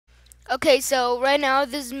Okay, so right now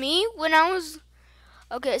this is me when I was.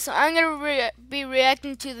 Okay, so I'm gonna be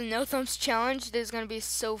reacting to the No Thumbs challenge. This is gonna be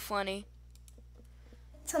so funny.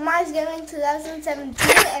 Tomas Gaming 2017,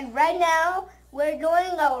 and right now we're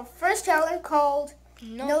doing our first challenge called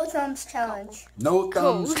No Thumbs Challenge. No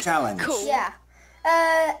Thumbs Cool. Challenge. Cool. Yeah.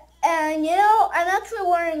 And you know, I'm actually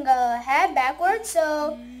wearing a hat backwards,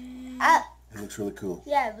 so It looks really cool.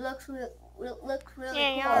 yeah, it looks really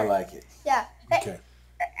Yeah, cool. I like it. Yeah. Okay.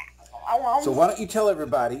 So why don't you tell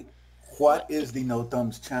everybody what is the No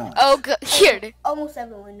Thumbs Challenge? Oh, here. Almost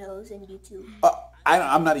everyone knows in YouTube.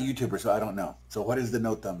 I'm not a YouTuber, so I don't know. So what is the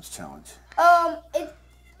No Thumbs Challenge? No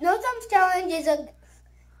Thumbs Challenge is a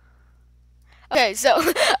Okay, so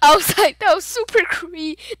I was like, that was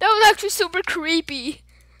That was actually super creepy.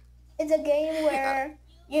 it's a game where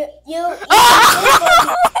you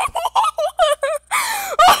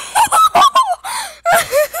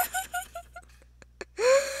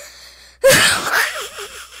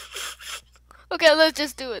Okay, let's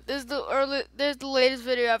just do it. This is the latest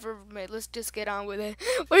video I've ever made. Let's just get on with it.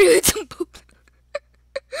 What are you eating some poop?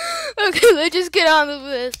 Okay, let's just get on with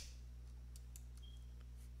this.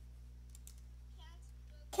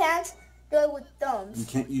 can't do it with thumbs. You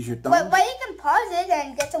can't use your thumbs? But you can pause it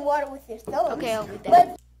and get some water with your thumbs. Okay, I'll do that.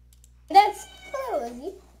 But that's a little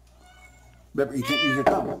easy. Remember, you can't use your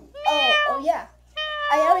thumb. Oh yeah.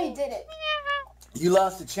 I already did it. You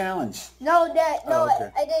lost the challenge. No, Dad. No, Oh,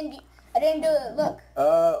 okay. I didn't do it. Look.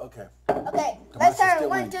 Okay. Okay. Tomas Let's is start. still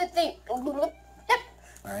 1, 2, 3. All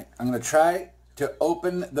right. I'm going to try to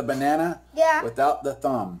open the banana Yeah. without the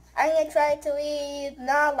thumb. I'm gonna try to eat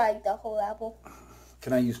not like the whole apple.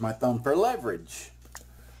 Can I use my thumb for leverage?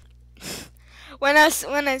 When I said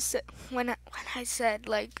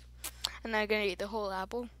like, I'm not gonna eat the whole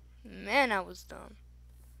apple. Man, I was dumb.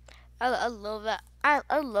 I love that. I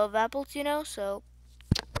love apples, you know. So,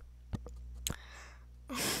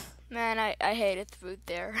 man, I hated the food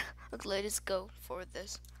there. Okay, let's go for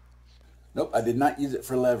this. Nope, I did not use it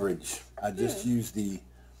for leverage. I just used the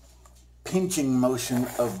pinching motion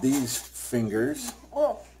of these fingers,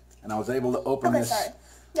 Oh. and I was able to open Okay. this Sorry.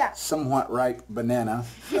 Yeah. somewhat ripe banana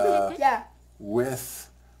Yeah. with...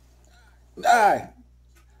 You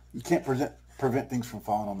can't prevent things from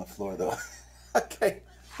falling on the floor, though. Okay.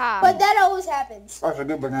 How? But that always happens. That's a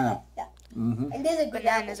good banana. Yeah. Mm-hmm. And this is a good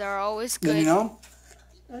apple. Bananas are always And good. you know,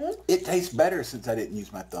 Mhm. it tastes better since I didn't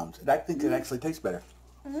use my thumbs. I think it actually tastes better.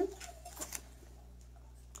 Mhm.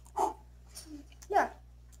 Yeah.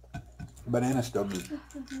 Banana's still good.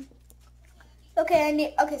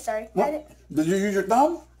 Okay. Okay. Sorry. What? Did you use your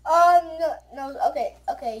thumb? No. Okay.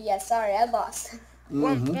 Yeah. Sorry, I lost.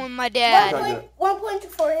 One my dad. Okay. 1 point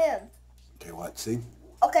for him. Okay, what? See?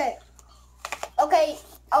 Okay.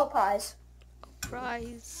 I'll pause.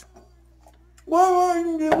 Prize. Why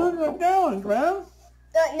didn't you lose the challenge, man?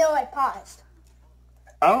 No, I paused.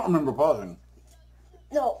 I don't remember pausing.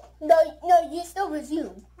 No. You still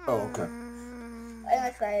resume. Oh, okay. I'm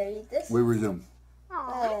gonna try to eat this. We resume.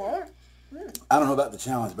 Oh. I don't know about the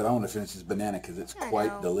challenge, but I want to finish this banana because it's I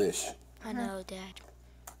quite know. delish. I know, Dad.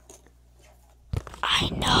 I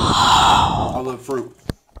know. I love fruit.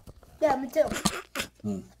 Yeah, me too.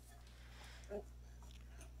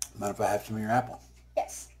 Mind if I have some of your apple?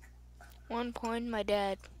 Yes. 1 point, my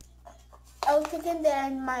dad. I was thinking that I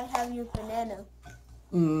might have your banana.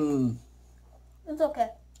 It's okay.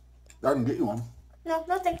 I can get you one. No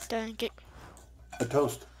thanks. Dang it. A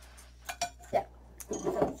toast. Yeah. No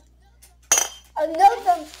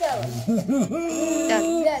thumbs challenge.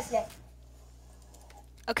 Done. Yes.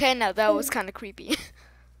 Okay, now that was kind of creepy.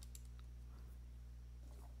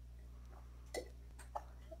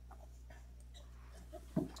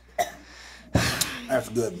 That's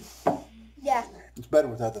good. Yeah. It's better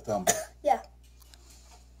without the thumb. Yeah.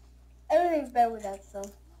 Everything's better without the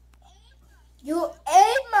thumb. You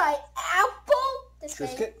ate my apple? This thing.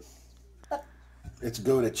 Triscuit? It's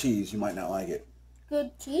Gouda cheese. You might not like it.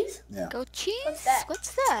 Good cheese? Yeah. Go cheese? What's that?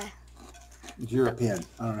 What's that? It's European.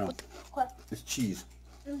 I don't know. What? It's cheese.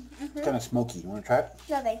 It's kind of smoky. You want to try it?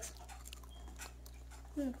 No thanks.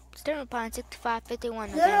 Sterling Pine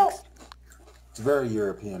 6551. No, No. thanks. It's very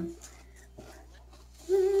European.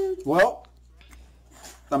 Well,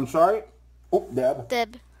 I'm sorry. Oh, Deb.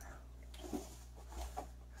 Deb.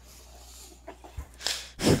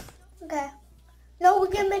 Okay. No, we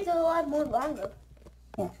can make it a lot more longer.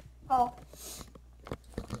 Oh. Oh.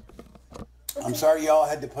 I'm sorry y'all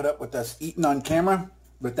had to put up with us eating on camera,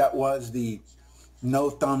 but that was the No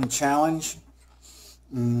Thumb Challenge.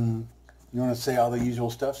 You want to say all the usual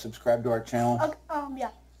stuff? Subscribe to our channel. Okay, yeah.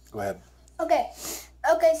 Go ahead. Okay,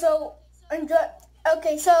 so enjoy.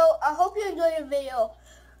 Okay, so I hope you enjoyed the video.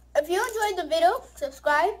 If you enjoyed the video,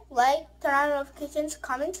 subscribe, like, turn on notifications,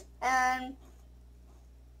 comment, and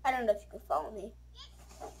I don't know if you can follow me.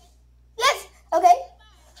 Yes! Okay.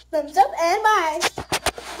 Thumbs up and bye.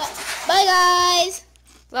 Bye, guys.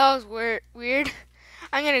 That was weird.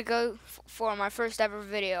 I'm gonna go for my first ever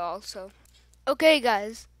video also. Okay,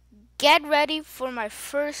 guys, get ready for my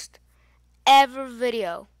first ever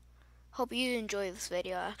video. Hope you enjoy this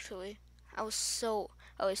video. Actually, I was so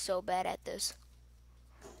bad at this.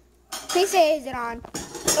 Please say, is it on?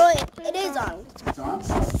 Oh, it is on. It's on?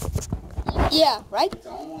 Yeah, right? It's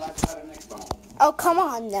on when I try the next phone. Oh, come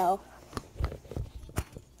on, no.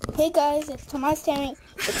 Hey guys, it's Tomas Gaming.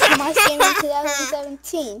 It's Tomas Gaming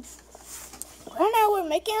 2017. Right now we're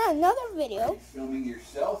making another video. Are you filming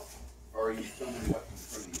yourself or are you filming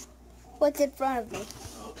what's in front of you? What's in front of me?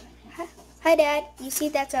 Okay. Hi, Dad. You see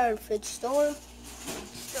that's our fridge store?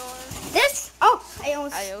 This? Oh, I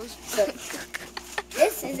almost.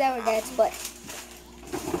 This is our dad's butt.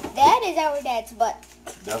 That is our dad's butt.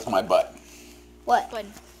 That's my butt. What?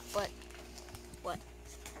 What?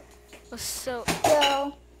 So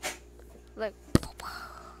like.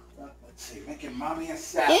 Let's see, making mommy a Do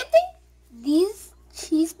salad. you think these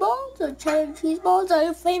cheese balls or cheddar cheese balls are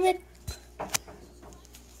your favorite?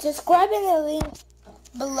 Subscribe in the link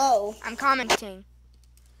below. I'm commenting.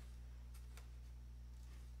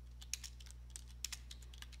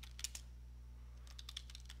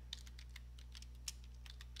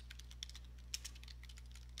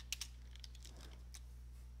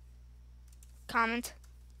 Comment.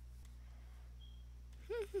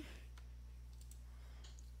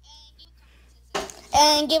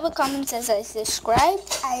 And give a comment says I subscribe.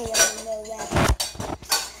 I don't know that.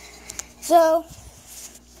 So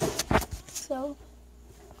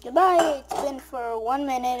goodbye. It's been for 1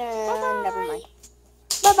 minute and never mind.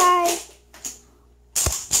 Bye bye.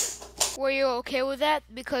 Were you okay with that?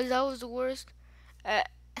 Because that was the worst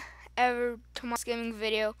ever Tomas Gaming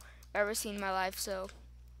video I've ever seen in my life. So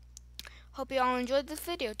hope you all enjoyed this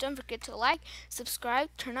video. Don't forget to like, subscribe,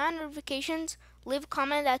 turn on notifications, leave a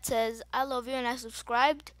comment that says I love you and I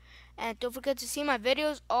subscribed. And don't forget to see my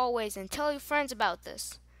videos always and tell your friends about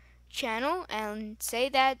this channel and say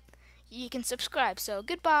that you can subscribe. So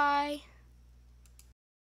goodbye.